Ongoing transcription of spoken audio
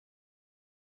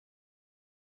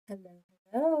Hello,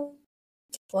 hello.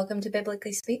 Welcome to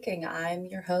Biblically Speaking. I'm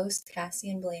your host, Cassie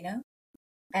and Belina,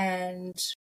 and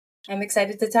I'm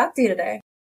excited to talk to you today.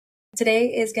 Today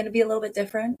is going to be a little bit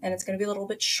different and it's going to be a little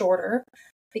bit shorter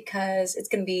because it's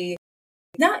going to be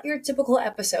not your typical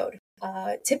episode.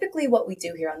 Typically, what we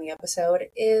do here on the episode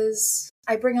is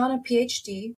I bring on a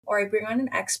PhD or I bring on an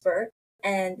expert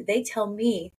and they tell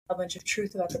me a bunch of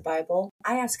truth about the Bible.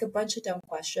 I ask a bunch of dumb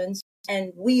questions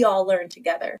and we all learn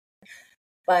together.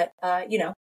 But,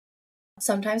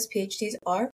 sometimes PhDs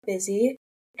are busy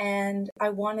and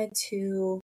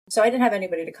so I didn't have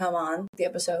anybody to come on the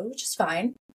episode, which is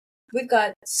fine. We've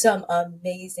got some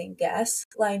amazing guests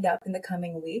lined up in the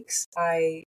coming weeks.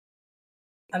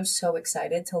 I'm so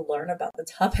excited to learn about the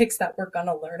topics that we're going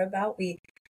to learn about. We've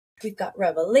got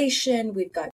Revelation,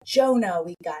 we've got Jonah,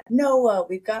 we've got Noah,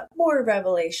 we've got more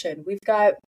Revelation, we've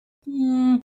got,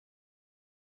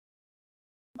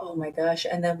 oh my gosh.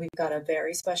 And then we've got a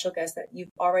very special guest that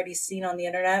you've already seen on the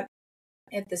internet.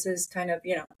 If this is kind of,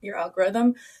 your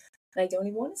algorithm, I don't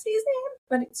even want to say his name,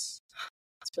 but it's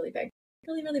really big,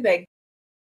 really, really big.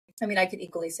 I mean, I could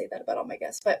equally say that about all my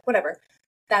guests, but whatever.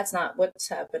 That's not what's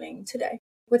happening today.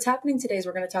 What's happening today is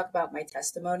we're going to talk about my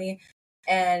testimony.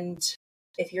 And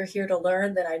if you're here to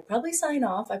learn, then I'd probably sign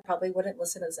off. I probably wouldn't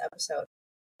listen to this episode.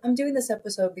 I'm doing this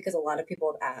episode because a lot of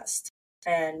people have asked.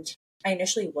 And I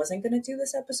initially wasn't going to do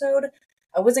this episode.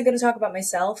 I wasn't going to talk about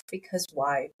myself because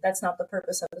why? That's not the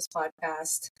purpose of this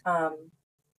podcast.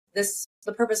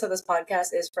 The purpose of this podcast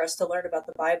is for us to learn about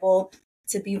the Bible,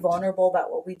 to be vulnerable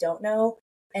about what we don't know,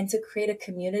 and to create a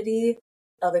community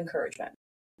of encouragement.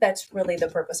 That's really the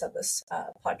purpose of this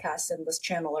podcast and this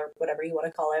channel or whatever you want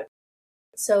to call it.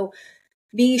 So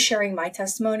me sharing my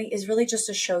testimony is really just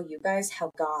to show you guys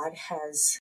how God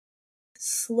has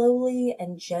slowly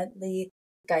and gently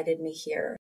guided me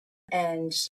here.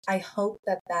 And I hope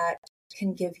that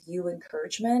can give you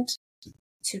encouragement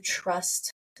to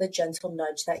trust the gentle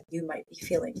nudge that you might be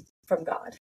feeling from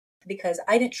God. Because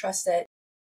I didn't trust it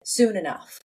soon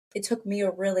enough. It took me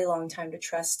a really long time to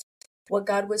trust what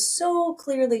God was so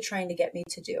clearly trying to get me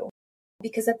to do.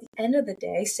 Because at the end of the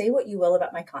day, say what you will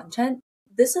about my content,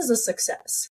 this is a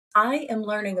success. I am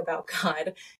learning about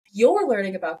God. You're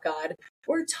learning about God.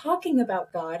 We're talking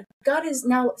about God. God is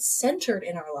now centered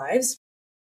in our lives.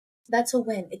 That's a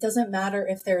win. It doesn't matter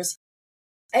if there's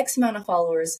X amount of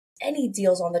followers, any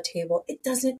deals on the table. It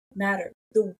doesn't matter.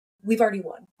 We've already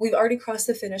won. We've already crossed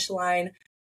the finish line.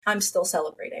 I'm still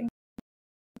celebrating.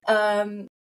 Where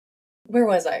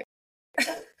was I?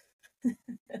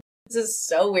 This is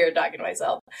so weird talking to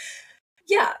myself.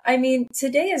 Yeah, I mean,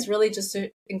 today is really just to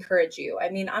encourage you. I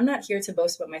mean, I'm not here to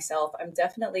boast about myself. I'm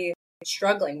definitely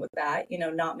struggling with that,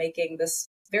 not making this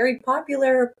very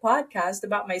popular podcast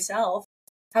about myself.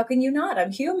 How can you not?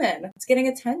 I'm human. It's getting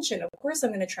attention. Of course, I'm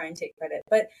going to try and take credit,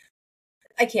 but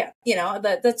I can't.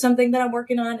 That's something that I'm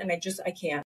working on, and I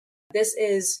can't. This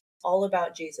is all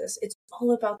about Jesus. It's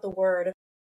all about the Word.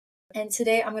 And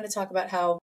today I'm going to talk about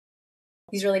how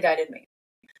He's really guided me.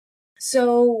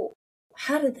 So,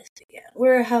 how did this begin?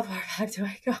 How far back do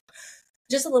I go?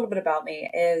 Just a little bit about me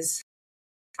is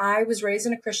I was raised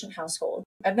in a Christian household.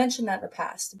 I've mentioned that in the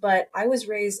past, but I was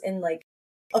raised in like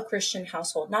a Christian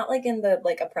household, not like in the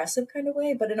like oppressive kind of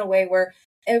way, but in a way where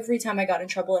every time I got in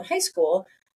trouble in high school,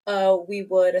 we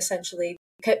would essentially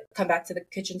come back to the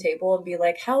kitchen table and be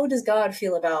like, how does God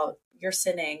feel about your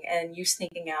sinning and you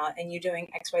sneaking out and you doing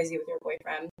XYZ with your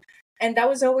boyfriend? And that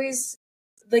was always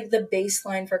like the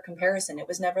baseline for comparison. It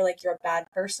was never like you're a bad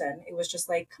person. It was just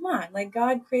like, come on, like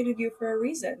God created you for a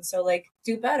reason. So like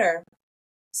do better.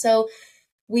 So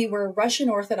we were Russian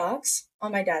Orthodox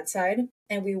on my dad's side,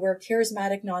 and we were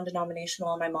charismatic non-denominational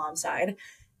on my mom's side.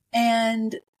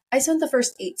 And I spent the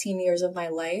first 18 years of my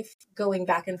life going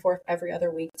back and forth every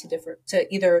other week to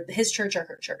either his church or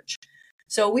her church.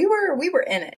 So we were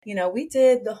in it. We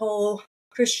did the whole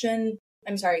Russian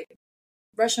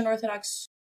Orthodox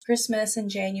Christmas in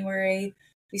January.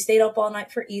 We stayed up all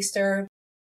night for Easter.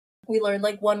 We learned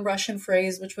like one Russian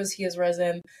phrase, which was "He is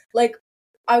risen." Like,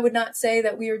 I would not say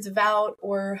that we are devout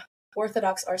or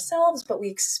Orthodox ourselves, but we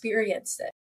experienced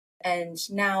it. And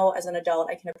now as an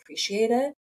adult, I can appreciate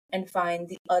it and find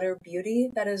the utter beauty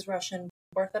that is Russian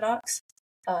Orthodox.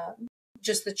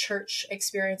 Just the church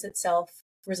experience itself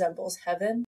resembles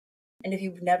heaven. And if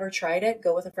you've never tried it,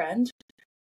 go with a friend.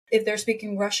 If they're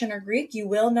speaking Russian or Greek, you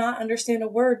will not understand a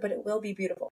word, but it will be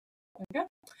beautiful. Okay?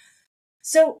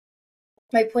 So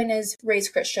my point is, raise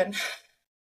Christian.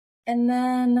 And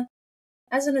then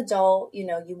as an adult, you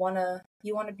want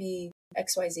to be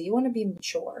XYZ, you want to be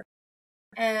mature.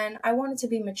 And I wanted to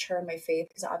be mature in my faith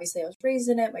because obviously I was raised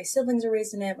in it. My siblings are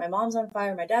raised in it. My mom's on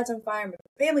fire. My dad's on fire. My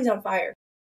family's on fire.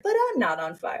 But I'm not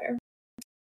on fire.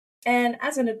 And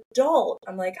as an adult,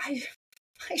 I'm like,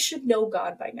 I should know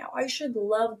God by now. I should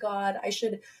love God. I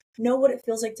should know what it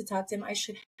feels like to talk to him. I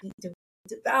should be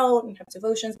devout and have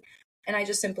devotions. And I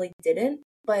just simply didn't.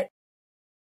 But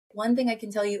one thing I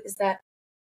can tell you is that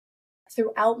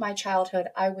throughout my childhood,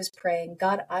 I was praying,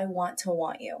 God, I want to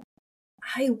want you.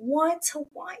 I want to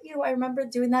want you. I remember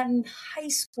doing that in high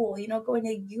school, going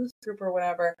to youth group or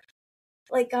whatever.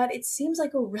 Like, God, it seems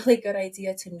like a really good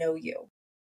idea to know you.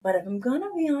 But if I'm going to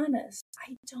be honest,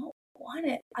 I don't want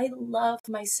it. I love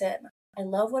my sin. I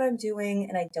love what I'm doing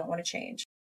and I don't want to change.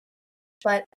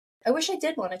 But I wish I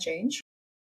did want to change.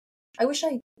 I wish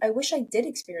I did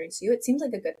experience you. It seems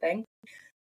like a good thing.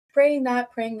 Praying that.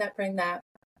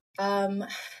 And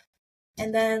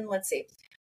then let's see.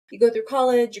 You go through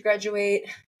college, you graduate.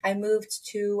 I moved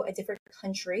to a different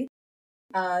country.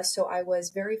 So I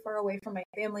was very far away from my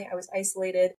family. I was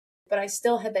isolated, but I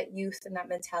still had that youth and that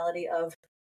mentality of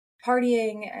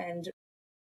partying and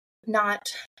not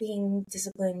being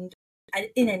disciplined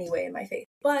in any way in my faith.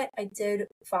 But I did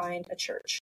find a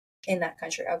church in that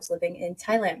country. I was living in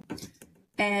Thailand.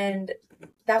 And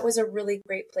that was a really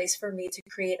great place for me to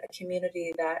create a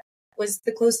community that was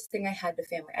the closest thing I had to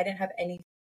family. I didn't have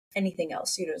anything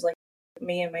else. It was like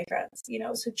me and my friends,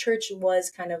 so church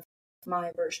was kind of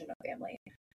my version of family.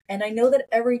 And I know that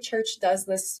every church does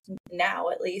this now,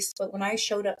 at least, but when I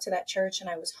showed up to that church and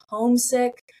I was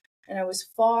homesick and I was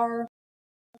far,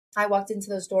 I walked into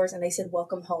those doors and they said,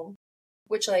 welcome home,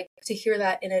 which, like, to hear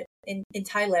that in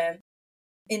Thailand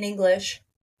in English,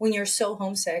 when you're so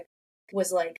homesick,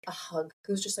 was like a hug.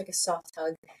 It was just like a soft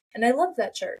hug. And I loved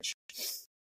that church.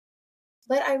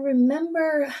 But I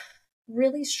remember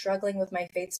really struggling with my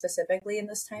faith specifically in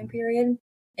this time period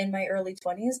in my early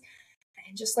 20s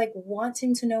and just like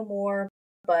wanting to know more,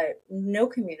 but no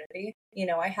community.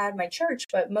 I had my church,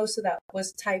 but most of that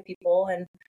was Thai people and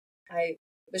I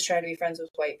was trying to be friends with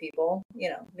white people,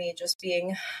 me just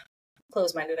being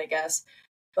closed-minded, I guess.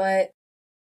 But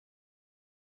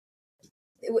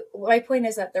my point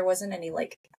is that there wasn't any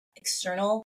like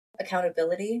external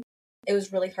accountability. It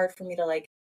was really hard for me to like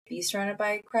be surrounded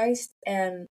by Christ.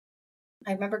 And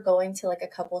I remember going to like a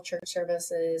couple church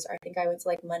services, or I think I went to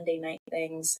like Monday night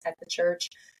things at the church.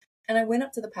 And I went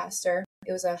up to the pastor.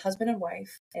 It was a husband and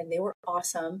wife, and they were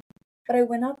awesome. But I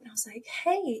went up and I was like,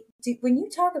 hey, when you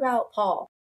talk about Paul,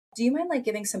 do you mind like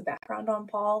giving some background on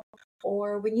Paul?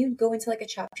 Or when you go into like a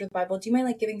chapter of the Bible, do you mind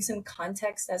like giving some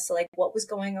context as to like what was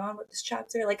going on with this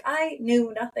chapter? Like I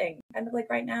knew nothing, kind of like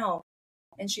right now.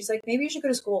 And she's like, maybe you should go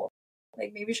to school.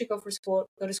 Like maybe you should go to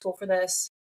school for this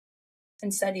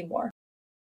and study more.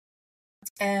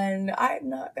 And I'm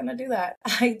not going to do that.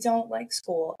 I don't like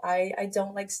school. I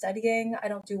don't like studying. I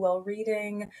don't do well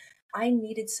reading. I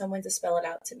needed someone to spell it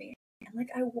out to me. And like,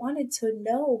 I wanted to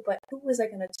know, but who was I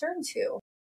going to turn to?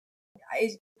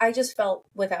 I just felt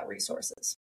without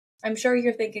resources. I'm sure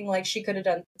you're thinking like she could have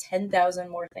done 10,000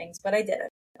 more things, but I didn't.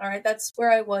 All right. That's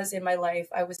where I was in my life.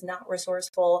 I was not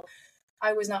resourceful.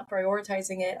 I was not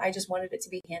prioritizing it. I just wanted it to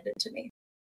be handed to me.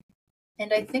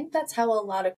 And I think that's how a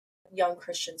lot of young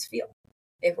Christians feel,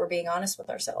 if we're being honest with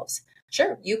ourselves.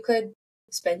 Sure, you could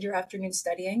spend your afternoon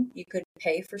studying. You could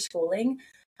pay for schooling.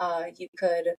 You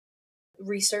could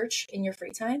research in your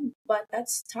free time, but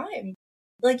that's time.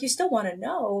 Like, you still want to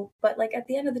know, but like at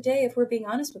the end of the day, if we're being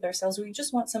honest with ourselves, we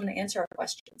just want someone to answer our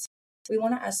questions. We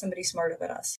want to ask somebody smarter than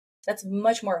us. That's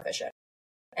much more efficient.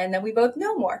 And then we both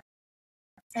know more.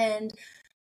 And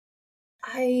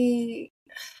I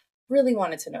really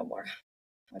wanted to know more.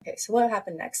 Okay, so what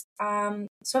happened next?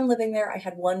 So I'm living there. I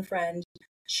had one friend.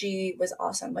 She was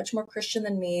awesome, much more Christian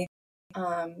than me.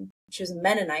 She was a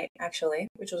Mennonite, actually,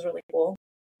 which was really cool.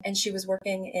 And she was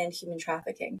working in human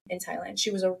trafficking in Thailand.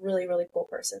 She was a really, really cool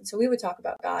person. So we would talk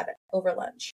about God over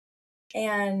lunch.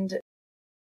 And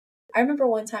I remember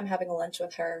one time having a lunch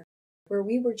with her where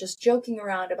we were just joking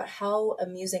around about how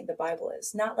amusing the Bible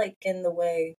is. Not like in the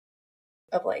way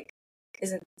of like,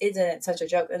 isn't it such a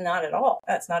joke? And not at all.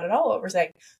 That's not at all what we're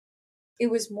saying.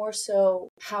 It was more so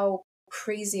how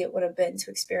crazy it would have been to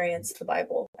experience the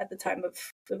Bible at the time of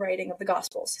the writing of the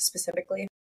Gospels specifically.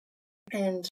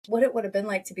 And what it would have been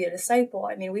like to be a disciple.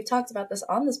 I mean, we've talked about this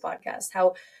on this podcast,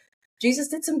 how Jesus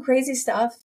did some crazy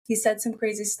stuff. He said some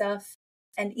crazy stuff.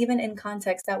 And even in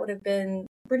context, that would have been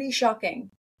pretty shocking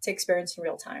to experience in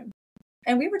real time.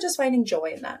 And we were just finding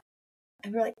joy in that.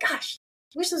 And we were like, gosh,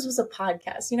 I wish this was a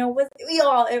podcast.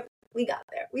 We got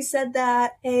there. We said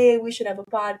that, hey, we should have a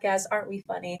podcast. Aren't we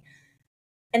funny?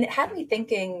 And it had me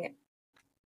thinking,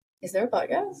 is there a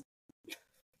podcast?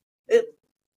 Is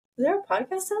there a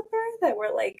podcast out there that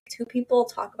where like two people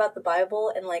talk about the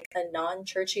Bible in like a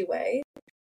non-churchy way,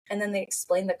 and then they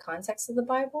explain the context of the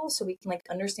Bible so we can like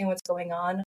understand what's going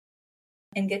on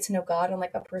and get to know God on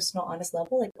like a personal, honest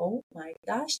level? Like, oh my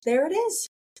gosh, there it is.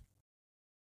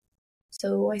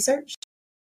 So I searched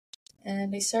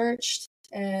and I searched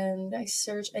and I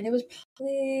searched, and it was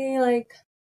probably like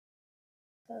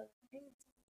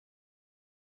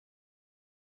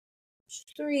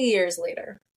 3 years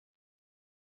later.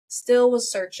 Still was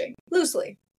searching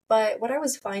loosely. But what I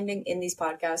was finding in these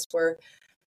podcasts were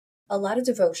a lot of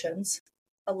devotions,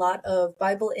 a lot of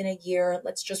Bible in a year.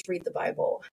 Let's just read the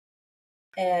Bible.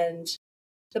 And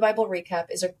the Bible recap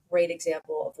is a great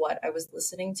example of what I was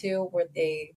listening to, where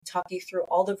they talk you through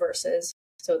all the verses.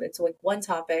 So it's like one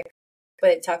topic,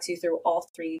 but it talks you through all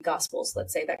three gospels,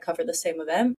 let's say, that cover the same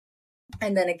event.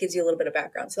 And then it gives you a little bit of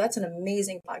background. So that's an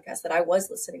amazing podcast that I was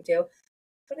listening to,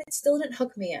 but it still didn't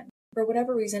hook me in. For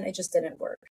whatever reason, it just didn't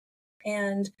work.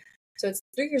 And so it's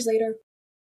 3 years later,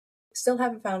 still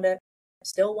haven't found it.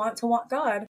 Still want to want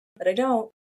God, but I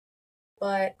don't.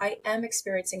 But I am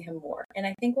experiencing him more. And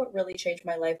I think what really changed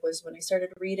my life was when I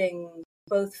started reading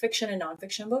both fiction and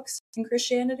nonfiction books in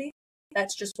Christianity.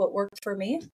 That's just what worked for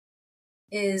me.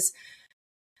 Is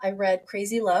I read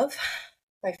Crazy Love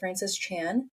by Francis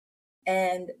Chan.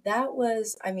 And that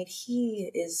was, I mean,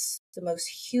 he is the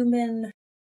most human.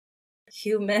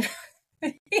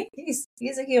 he's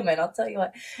a human, I'll tell you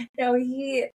what. No,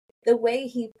 the way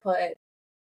he put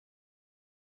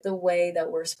the way that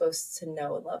we're supposed to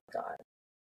know and love God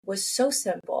was so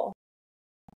simple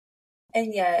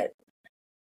and yet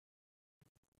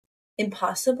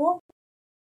impossible.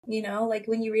 You know, like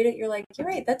when you read it, you're like, you're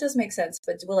right, that does make sense,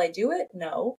 but will I do it?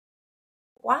 No.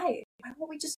 Why? Why won't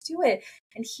we just do it?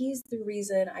 And he's the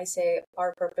reason I say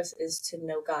our purpose is to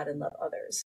know God and love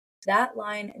others. That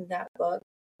line in that book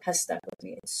has stuck with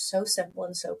me. It's so simple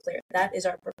and so clear. That is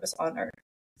our purpose on earth,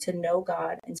 to know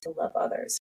God and to love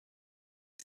others.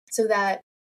 So that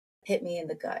hit me in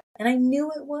the gut. And I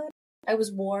knew it would. I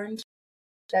was warned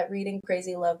that reading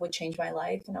Crazy Love would change my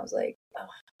life. And I was like, oh,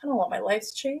 I don't want my life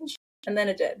to change. And then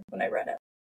it did when I read it.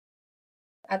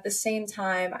 At the same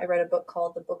time, I read a book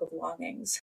called The Book of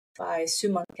Longings by Sue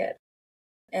Monk Kidd.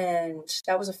 And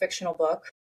that was a fictional book.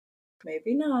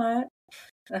 Maybe not.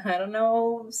 I don't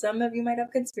know. Some of you might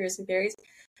have conspiracy theories.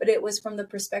 But it was from the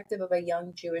perspective of a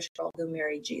young Jewish girl who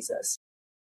married Jesus.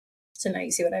 So now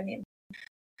you see what I mean.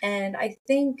 And I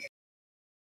think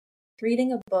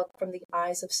reading a book from the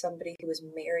eyes of somebody who was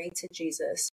married to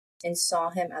Jesus and saw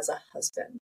him as a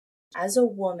husband, as a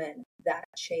woman, that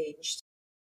changed.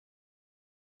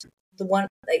 The one,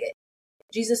 like,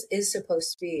 Jesus is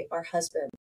supposed to be our husband,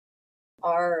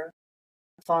 our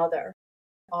father,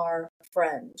 our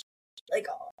friend, like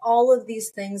all of these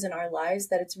things in our lives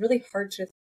that it's really hard to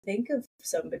think of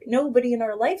somebody. Nobody in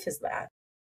our life is that.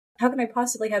 How can I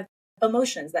possibly have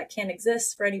emotions that can't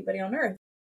exist for anybody on earth?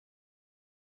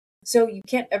 So you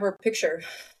can't ever picture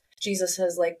Jesus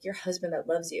as like your husband that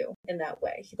loves you in that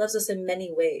way. He loves us in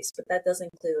many ways, but that does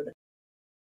include,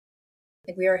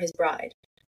 like, we are his bride.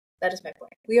 That is my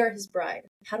point. We are his bride.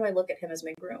 How do I look at him as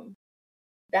my groom?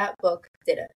 That book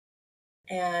did it.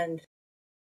 And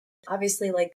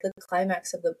obviously, like, the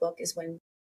climax of the book is when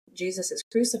Jesus is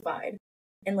crucified.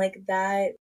 And like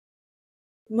that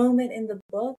moment in the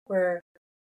book where,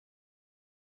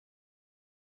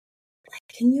 like,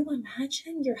 can you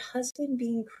imagine your husband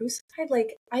being crucified?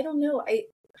 Like, I don't know.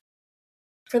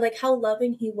 For like how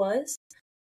loving he was,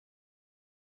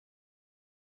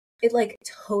 it like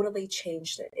totally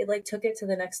changed it. It like took it to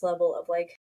the next level of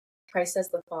like Christ as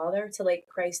the father to like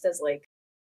Christ as like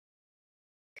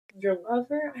your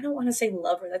lover. I don't want to say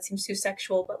lover, that seems too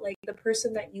sexual, but like the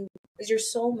person that you is your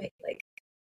soulmate. Like,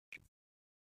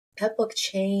 that book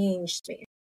changed me.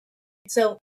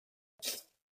 So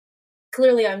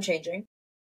clearly I'm changing.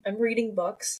 I'm reading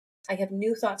books. I have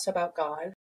new thoughts about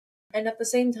God. And at the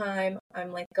same time,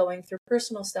 I'm like going through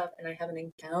personal stuff and I have an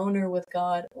encounter with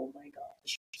God. Oh my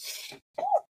gosh.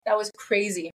 That was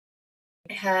crazy.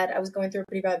 I was going through a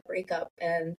pretty bad breakup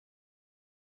and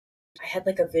I had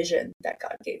like a vision that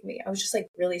God gave me. I was just like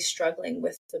really struggling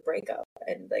with the breakup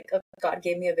and like God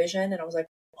gave me a vision and I was like,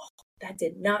 oh, that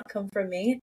did not come from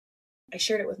me. I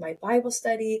shared it with my Bible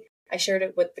study. I shared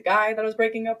it with the guy that I was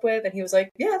breaking up with and he was like,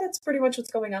 yeah, that's pretty much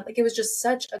what's going on. Like, it was just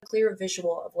such a clear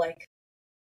visual of like,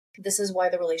 this is why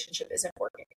the relationship isn't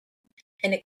working.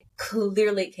 And it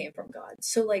clearly came from God.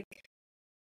 So like,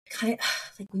 kind of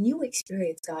like when you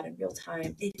experience God in real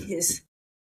time, it is,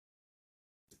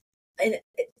 and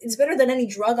it's better than any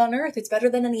drug on earth. It's better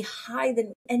than any high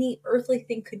than any earthly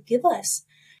thing could give us.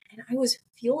 And I was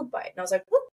fueled by it. And I was like,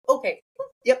 whoop, okay,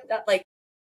 yep, that like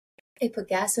it put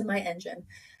gas in my engine.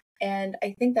 And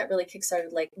I think that really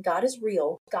kickstarted like, God is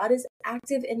real. God is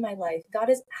active in my life. God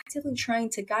is actively trying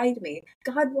to guide me.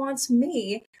 God wants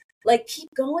me. Like, keep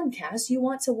going, Cass. You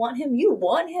want him. You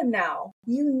want him now.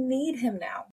 You need him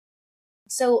now.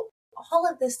 So, all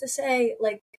of this to say,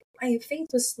 like, my faith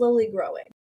was slowly growing.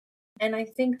 And I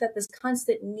think that this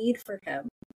constant need for him,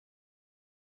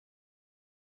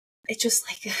 it just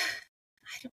like,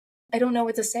 I don't know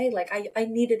what to say. Like, I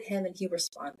needed him and he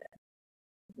responded.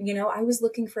 You know, I was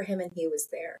looking for him and he was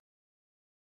there.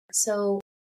 So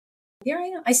here I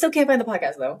am. I still can't find the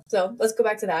podcast though. So let's go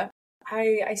back to that.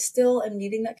 I still am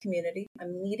needing that community.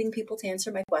 I'm needing people to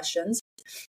answer my questions.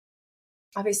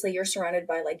 Obviously, you're surrounded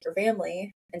by like your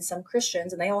family and some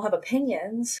Christians, and they all have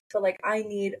opinions. But like, I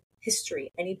need history.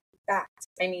 I need facts.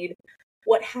 I need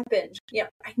what happened. Yeah,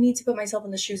 I need to put myself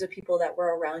in the shoes of people that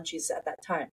were around Jesus at that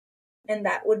time, and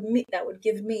that would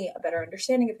give me a better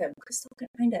understanding of him. I still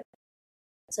couldn't find it.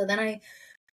 So then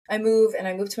I move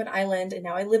to an island, and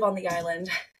now I live on the island.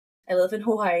 I live in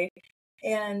Hawaii,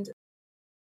 and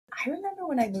I remember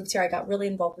when I moved here, I got really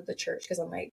involved with the church because I'm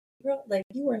like,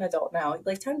 you were an adult now,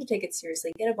 like time to take it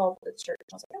seriously, get involved with the church.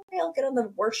 I was like, okay, I'll get on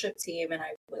the worship team, and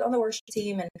I was on the worship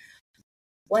team. And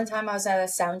one time I was at a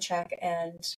sound check,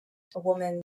 and a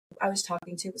woman I was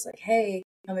talking to was like, "Hey,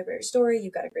 tell me about your story.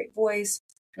 You've got a great voice."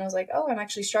 And I was like, "Oh, I'm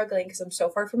actually struggling because I'm so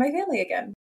far from my family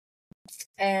again,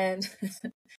 and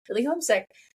really homesick."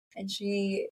 And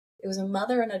it was a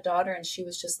mother and a daughter, and she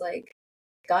was just like,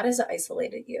 God has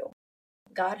isolated you.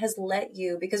 God has let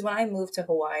you, because when I moved to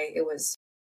Hawaii, it was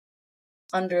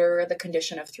under the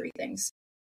condition of three things.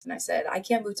 And I said, I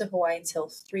can't move to Hawaii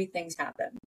until three things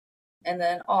happen. And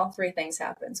then all three things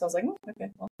happened. So I was like,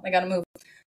 okay, well, I gotta move.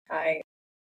 I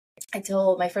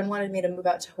told my friend wanted me to move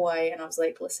out to Hawaii, and I was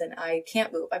like, listen, I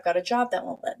can't move. I've got a job that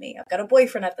won't let me. I've got a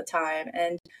boyfriend at the time,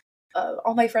 and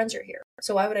all my friends are here.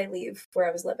 So why would I leave where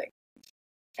I was living?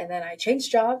 And then I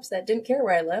changed jobs that didn't care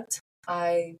where I lived.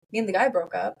 Me and the guy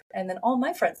broke up, and then all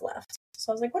my friends left.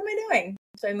 So I was like, what am I doing?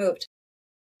 So I moved.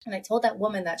 And I told that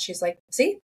woman that. She's like,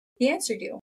 see, he answered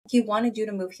you. He wanted you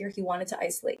to move here. He wanted to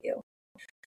isolate you.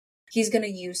 He's going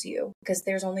to use you because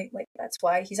there's only like, that's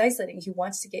why he's isolating. He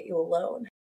wants to get you alone.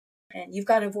 And you've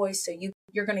got a voice, so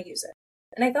you're going to use it.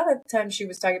 And I thought at the time she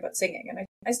was talking about singing, and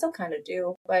I still kind of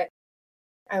do, but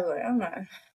I was like, I'm not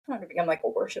going to become like a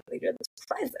worship leader. That's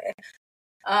private.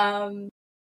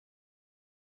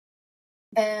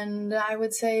 And I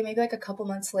would say maybe like a couple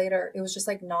months later, it was just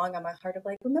like gnawing on my heart of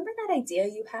like, remember that idea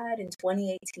you had in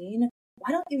 2018?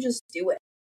 Why don't you just do it?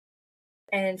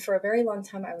 And for a very long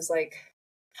time, I was like,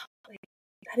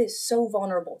 that is so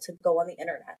vulnerable to go on the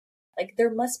internet. Like,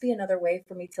 there must be another way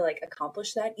for me to like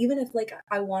accomplish that. Even if like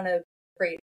I want to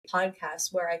create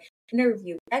podcasts where I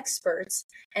interview experts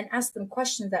and ask them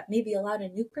questions that maybe a lot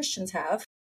of new Christians have,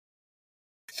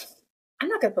 I'm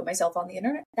not going to put myself on the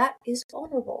internet. That is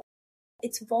vulnerable.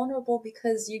 It's vulnerable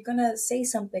because you're going to say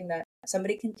something that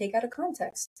somebody can take out of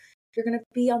context. You're going to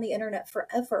be on the internet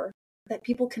forever that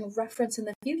people can reference in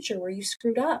the future where you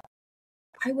screwed up.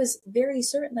 I was very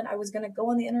certain that I was going to go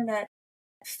on the internet,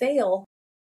 fail,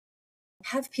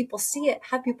 have people see it,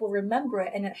 have people remember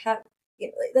it, and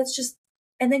that's just,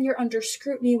 and then you're under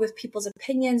scrutiny with people's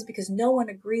opinions because no one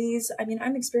agrees. I mean,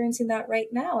 I'm experiencing that right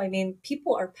now. I mean,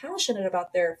 people are passionate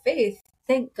about their faith,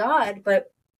 thank God,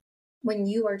 but when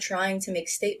you are trying to make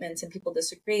statements and people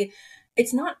disagree,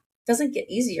 doesn't get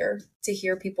easier to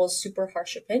hear people's super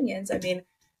harsh opinions. I mean,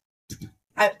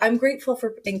 I'm grateful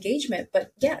for engagement,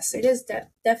 but yes, it is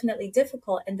definitely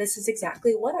difficult. And this is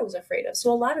exactly what I was afraid of.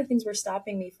 So a lot of things were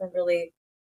stopping me from really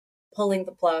pulling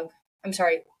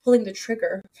the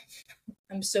trigger.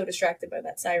 I'm so distracted by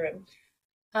that siren.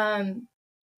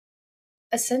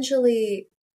 Essentially,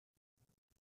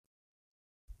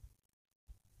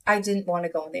 I didn't want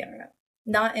to go on the internet.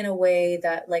 Not in a way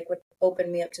that like would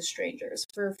open me up to strangers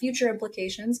for future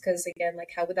implications. Cause again,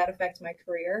 like how would that affect my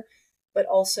career? But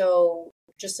also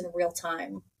just in real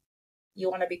time. You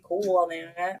want to be cool on the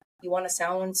internet. You want to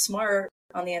sound smart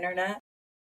on the internet.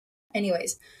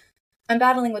 Anyways, I'm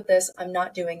battling with this. I'm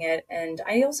not doing it. And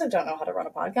I also don't know how to run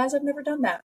a podcast. I've never done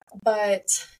that.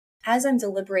 But as I'm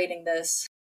deliberating this,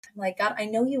 I'm like, God, I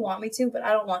know you want me to, but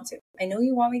I don't want to. I know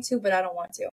you want me to, but I don't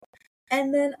want to.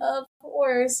 And then, of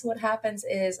course, what happens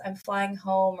is I'm flying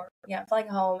home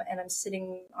and I'm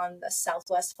sitting on the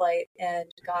Southwest flight,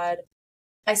 and God,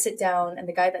 I sit down, and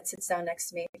the guy that sits down next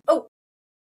to me,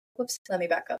 let me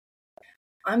back up.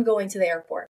 I'm going to the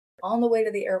airport. On the way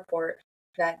to the airport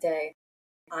that day,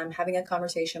 I'm having a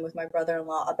conversation with my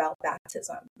brother-in-law about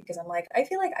baptism because I'm like, I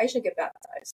feel like I should get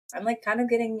baptized. I'm like kind of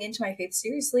getting into my faith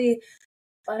seriously.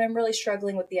 but I'm really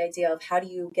struggling with the idea of how do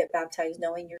you get baptized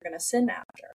knowing you're going to sin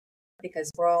after?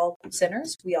 Because we're all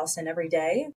sinners. We all sin every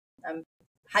day.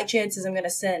 High chances I'm going to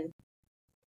sin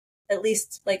at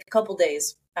least like a couple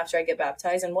days after I get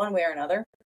baptized in one way or another.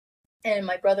 And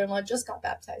my brother-in-law just got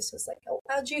baptized. So it's like, oh,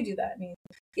 how'd you do that? And he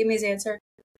gave me his answer.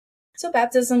 So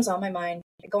baptism's on my mind.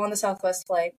 I go on the Southwest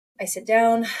flight. I sit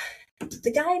down.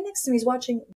 The guy next to me is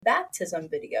watching baptism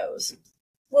videos.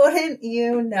 Wouldn't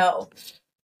you know?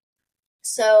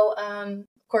 So, of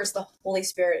course, the Holy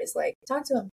Spirit is like, talk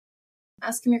to him.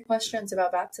 Ask him your questions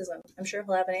about baptism. I'm sure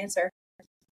he'll have an answer.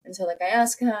 And so, like, I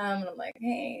ask him, and I'm like,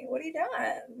 hey, what are you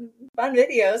doing? Fun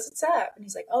videos, what's up? And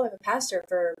he's like, oh, I'm a pastor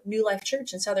for New Life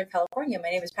Church in Southern California. My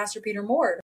name is Pastor Peter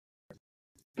Moore.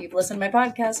 If you've listened to my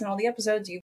podcast and all the episodes,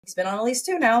 he's been on at least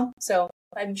 2 now, so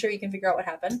I'm sure you can figure out what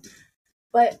happened.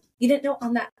 But you didn't know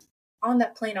on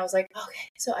that plane, I was like, okay,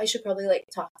 so I should probably, like,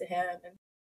 talk to him and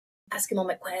ask him all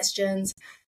my questions.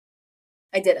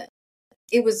 I didn't.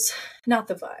 It was not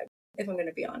the vibe, if I'm going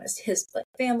to be honest. His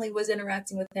family was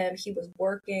interacting with him. He was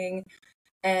working.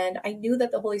 And I knew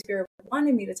that the Holy Spirit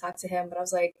wanted me to talk to him. But I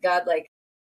was like, God, like,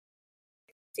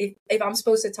 if I'm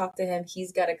supposed to talk to him,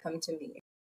 he's got to come to me.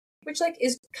 Which, like,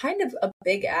 is kind of a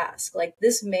big ask. Like,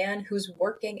 this man who's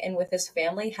working and with his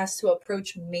family has to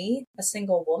approach me, a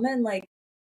single woman. Like,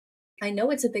 I know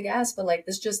it's a big ask, but, like,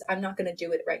 I'm not going to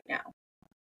do it right now.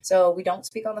 So we don't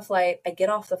speak on the flight. I get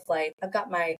off the flight. I've got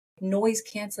my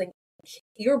noise-canceling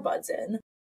earbuds in.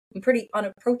 I'm pretty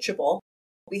unapproachable.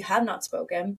 We have not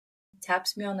spoken. He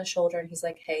taps me on the shoulder and he's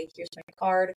like, hey, here's my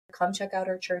card. Come check out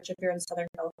our church if you're in Southern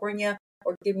California,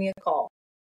 or give me a call.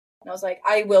 And I was like,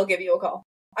 I will give you a call.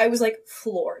 I was like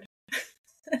floored.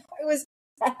 I was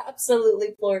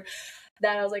absolutely floored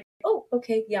that I was like, oh,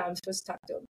 okay, yeah, I'm supposed to talk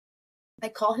to him. I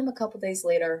call him a couple days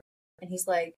later and he's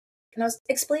like, and I was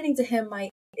explaining to him my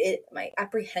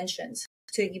apprehensions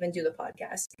to even do the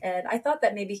podcast. And I thought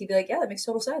that maybe he'd be like, yeah, that makes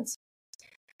total sense.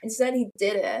 Instead, he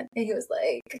didn't. And he was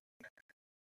like,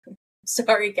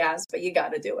 sorry, Cass, but you got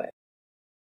to do it.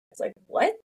 I was like,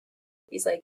 what? He's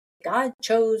like, God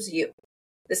chose you.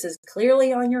 This is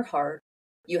clearly on your heart.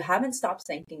 You haven't stopped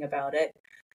thinking about it.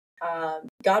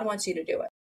 God wants you to do it.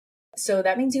 So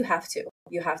that means you have to.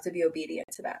 You have to be obedient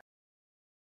to that.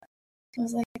 I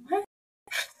was like, what?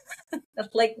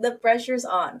 Like, the pressure's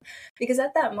on. Because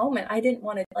at that moment, I didn't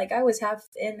want to, like, I was half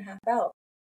in, half out.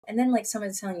 And then, like,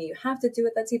 someone's telling you you have to do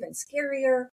it. That's even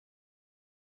scarier.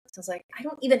 So I was like, I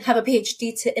don't even have a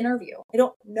PhD to interview. I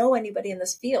don't know anybody in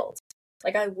this field.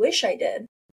 Like, I wish I did.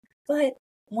 But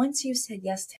once you said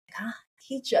yes to God,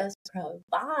 he just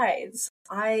provides.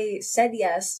 I said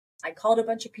yes. I called a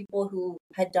bunch of people who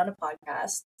had done a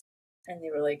podcast. And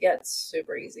they were like, yeah, it's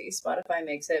super easy. Spotify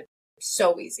makes it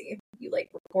so easy. You, like,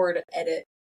 record, edit,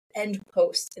 and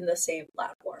post in the same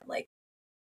platform. Like,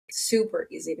 super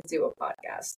easy to do a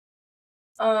podcast.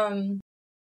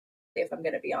 If I'm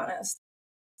going to be honest,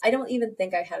 I don't even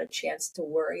think I had a chance to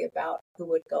worry about who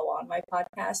would go on my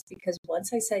podcast, because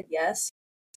once I said yes,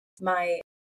 my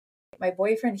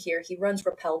boyfriend here, he runs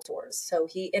rappel tours. So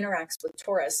he interacts with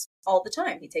tourists all the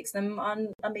time. He takes them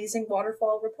on amazing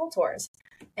waterfall rappel tours.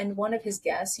 And one of his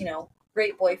guests,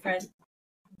 great boyfriend,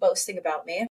 boasting about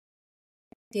me.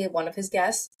 He had one of his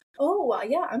guests. Oh,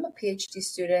 yeah, I'm a PhD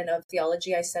student of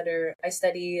theology. I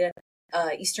studied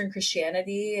Eastern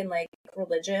Christianity and, like,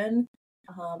 religion.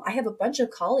 I have a bunch of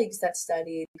colleagues that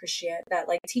studied that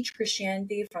like teach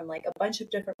Christianity from, like, a bunch of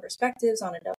different perspectives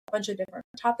on a bunch of different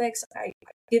topics.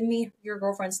 Give me your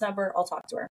girlfriend's number. I'll talk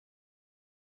to her.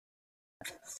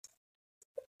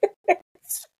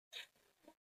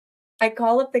 I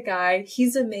call up the guy.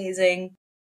 He's amazing.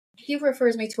 He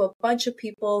refers me to a bunch of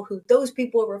people those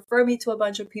people refer me to a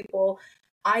bunch of people.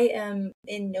 I am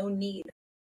in no need.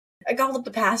 I call up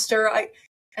the pastor.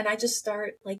 And I just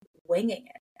start, like, winging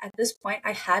it. At this point,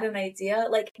 I had an idea.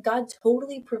 Like, God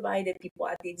totally provided people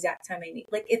at the exact time I need.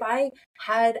 Like, if I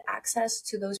had access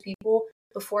to those people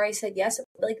before I said yes,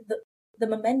 like, the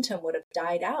momentum would have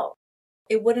died out.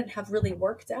 It wouldn't have really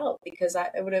worked out because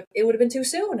it would have been too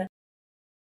soon.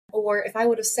 Or if I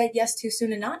would have said yes too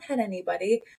soon and not had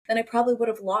anybody, then I probably would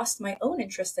have lost my own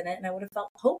interest in it and I would have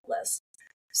felt hopeless.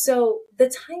 So the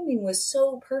timing was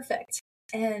so perfect.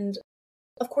 And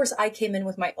of course, I came in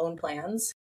with my own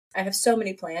plans. I have so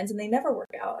many plans and they never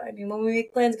work out. I mean, when we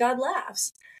make plans, God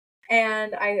laughs.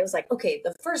 And I was like, okay,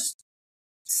 the first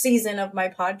season of my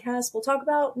podcast, we'll talk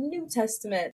about New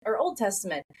Testament or Old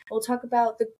Testament. We'll talk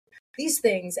about these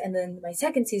things. And then my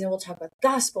second season, we'll talk about the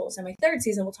Gospels. And my third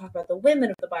season, we'll talk about the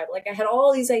women of the Bible. Like, I had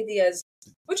all these ideas,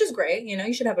 which is great.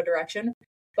 You should have a direction.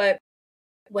 But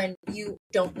when you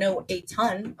don't know a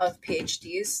ton of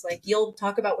PhDs, like you'll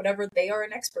talk about whatever they are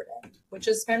an expert in, which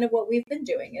is kind of what we've been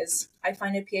doing. Is I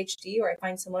find a PhD or I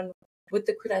find someone with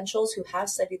the credentials who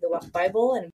has studied the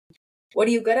Bible, and what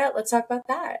are you good at? Let's talk about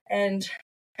that. And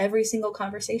every single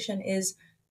conversation is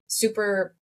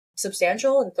super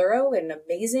substantial and thorough and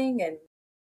amazing and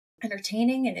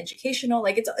entertaining and educational.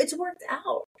 Like it's worked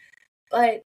out.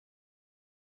 But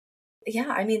yeah,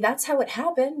 I mean, that's how it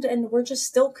happened, and we're just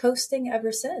still coasting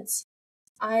ever since.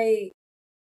 I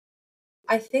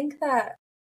think that,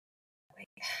 like,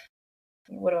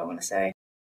 what do I want to say?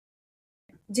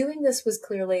 Doing this was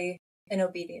clearly an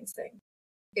obedience thing.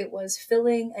 It was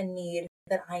filling a need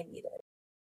that I needed.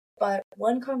 But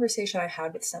one conversation I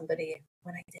had with somebody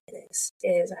when I did this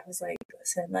is I was like,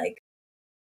 listen, like,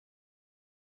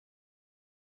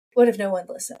 what if no one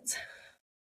listens?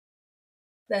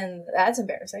 Then that's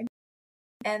embarrassing.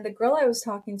 And the girl I was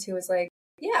talking to was like,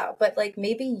 yeah, but like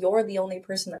maybe you're the only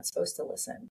person that's supposed to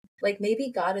listen. Like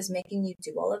maybe God is making you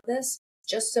do all of this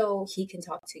just so he can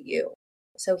talk to you.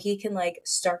 So he can like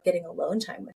start getting alone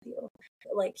time with you.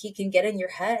 Like he can get in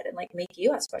your head and like make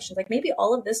you ask questions. Like maybe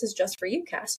all of this is just for you,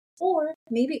 Cass. Or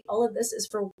maybe all of this is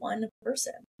for one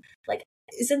person. Like,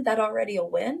 isn't that already a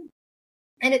win?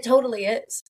 And it totally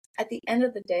is. At the end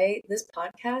of the day, this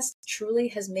podcast truly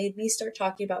has made me start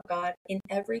talking about God in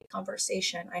every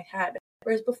conversation I had.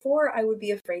 Whereas before, I would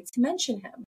be afraid to mention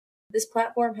him. This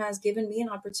platform has given me an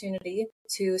opportunity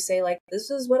to say, like, this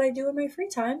is what I do in my free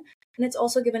time. And it's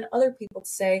also given other people to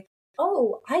say,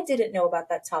 oh, I didn't know about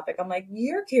that topic. I'm like,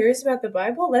 you're curious about the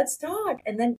Bible? Let's talk.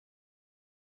 And then,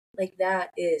 like,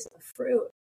 that is a fruit.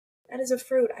 That is a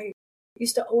fruit. I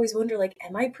used to always wonder, like,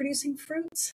 am I producing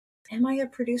fruits? Am I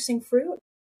producing fruit?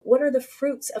 What are the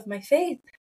fruits of my faith?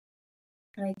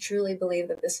 And I truly believe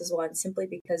that this is one, simply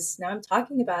because now I'm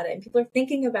talking about it and people are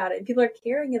thinking about it and people are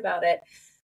caring about it.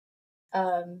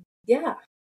 Yeah,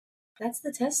 that's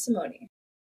the testimony.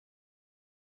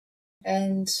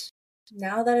 And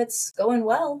now that it's going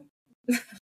well,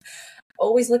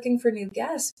 always looking for new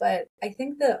guests, but I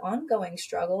think the ongoing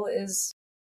struggle is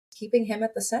keeping him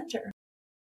at the center.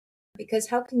 Because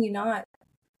how can you not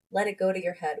let it go to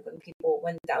your head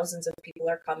when thousands of people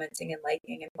are commenting and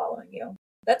liking and following you?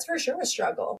 That's for sure a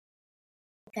struggle.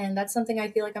 And that's something I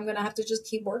feel like I'm going to have to just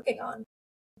keep working on,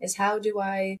 is how do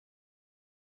I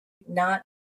not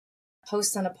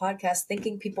post on a podcast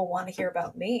thinking people want to hear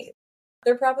about me?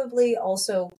 They're probably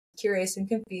also curious and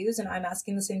confused, and I'm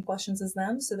asking the same questions as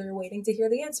them, so they're waiting to hear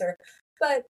the answer.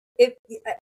 But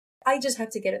I just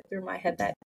have to get it through my head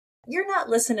that you're not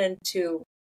listening to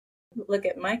look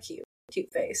at my cute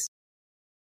face.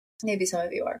 Maybe some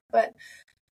of you are, but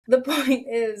the point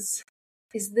is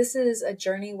this is a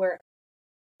journey where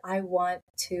I want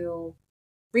to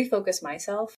refocus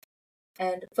myself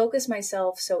and focus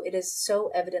myself so it is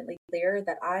so evidently clear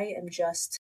that I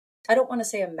don't want to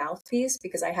say a mouthpiece,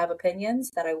 because I have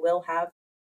opinions that I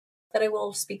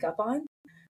will speak up on,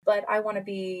 but I want to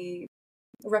be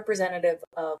representative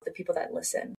of the people that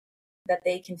listen, that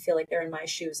they can feel like they're in my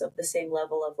shoes of the same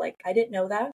level of like, I didn't know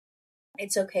that.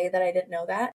 It's okay that I didn't know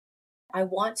that. I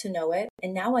want to know it,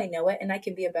 and now I know it, and I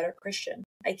can be a better Christian.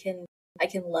 I can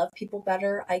love people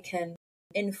better. I can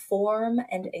inform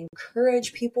and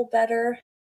encourage people better.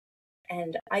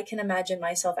 And I can imagine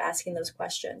myself asking those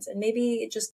questions. And maybe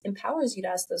it just empowers you to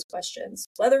ask those questions,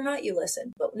 whether or not you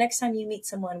listen. But next time you meet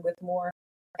someone with more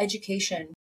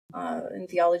education in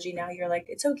theology, now you're like,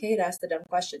 it's okay to ask the dumb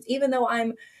questions. Even though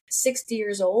I'm 60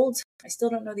 years old, I still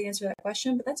don't know the answer to that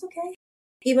question, but that's okay.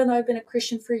 Even though I've been a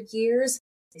Christian for years,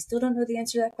 I still don't know the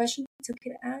answer to that question. It's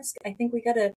okay to ask. I think we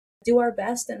got to do our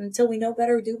best, and until we know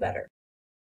better, do better.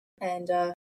 And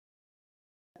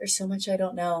there's so much I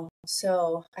don't know.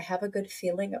 So I have a good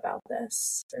feeling about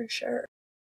this for sure.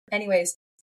 Anyways,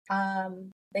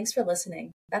 thanks for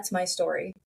listening. That's my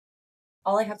story.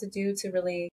 All I have to do to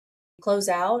really close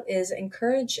out is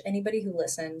encourage anybody who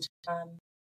listened.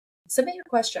 Submit your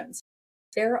questions.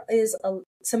 There is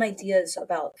some ideas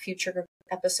about future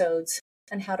episodes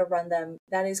and how to run them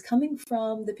that is coming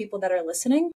from the people that are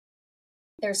listening.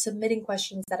 They're submitting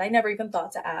questions that I never even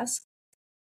thought to ask.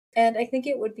 And I think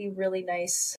it would be really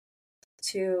nice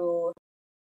to,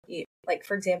 like,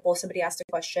 for example, somebody asked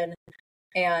a question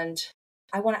and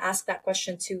I want to ask that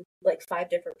question to like 5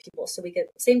 different people. So we get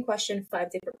the same question,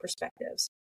 5 different perspectives.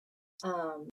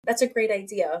 That's a great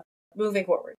idea moving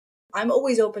forward. I'm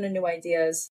always open to new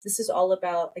ideas. This is all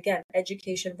about, again,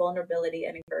 education, vulnerability,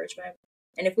 and encouragement.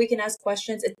 And if we can ask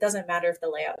questions, it doesn't matter if the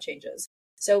layout changes.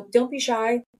 So don't be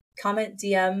shy. Comment,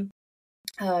 DM,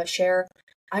 share.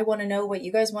 I want to know what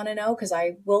you guys want to know, because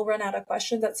I will run out of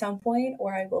questions at some point,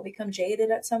 or I will become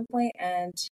jaded at some point.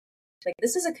 And like,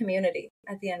 this is a community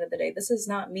at the end of the day. This is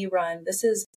not me run. This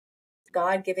is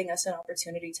God giving us an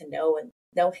opportunity to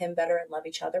know him better and love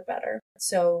each other better.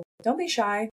 So don't be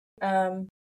shy.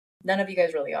 None of you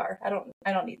guys really are. I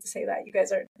don't need to say that. You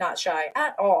guys are not shy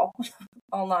at all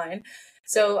online.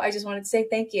 So I just wanted to say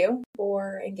thank you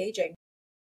for engaging.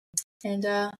 And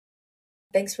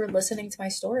thanks for listening to my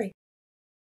story.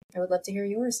 I would love to hear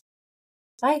yours.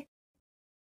 Bye.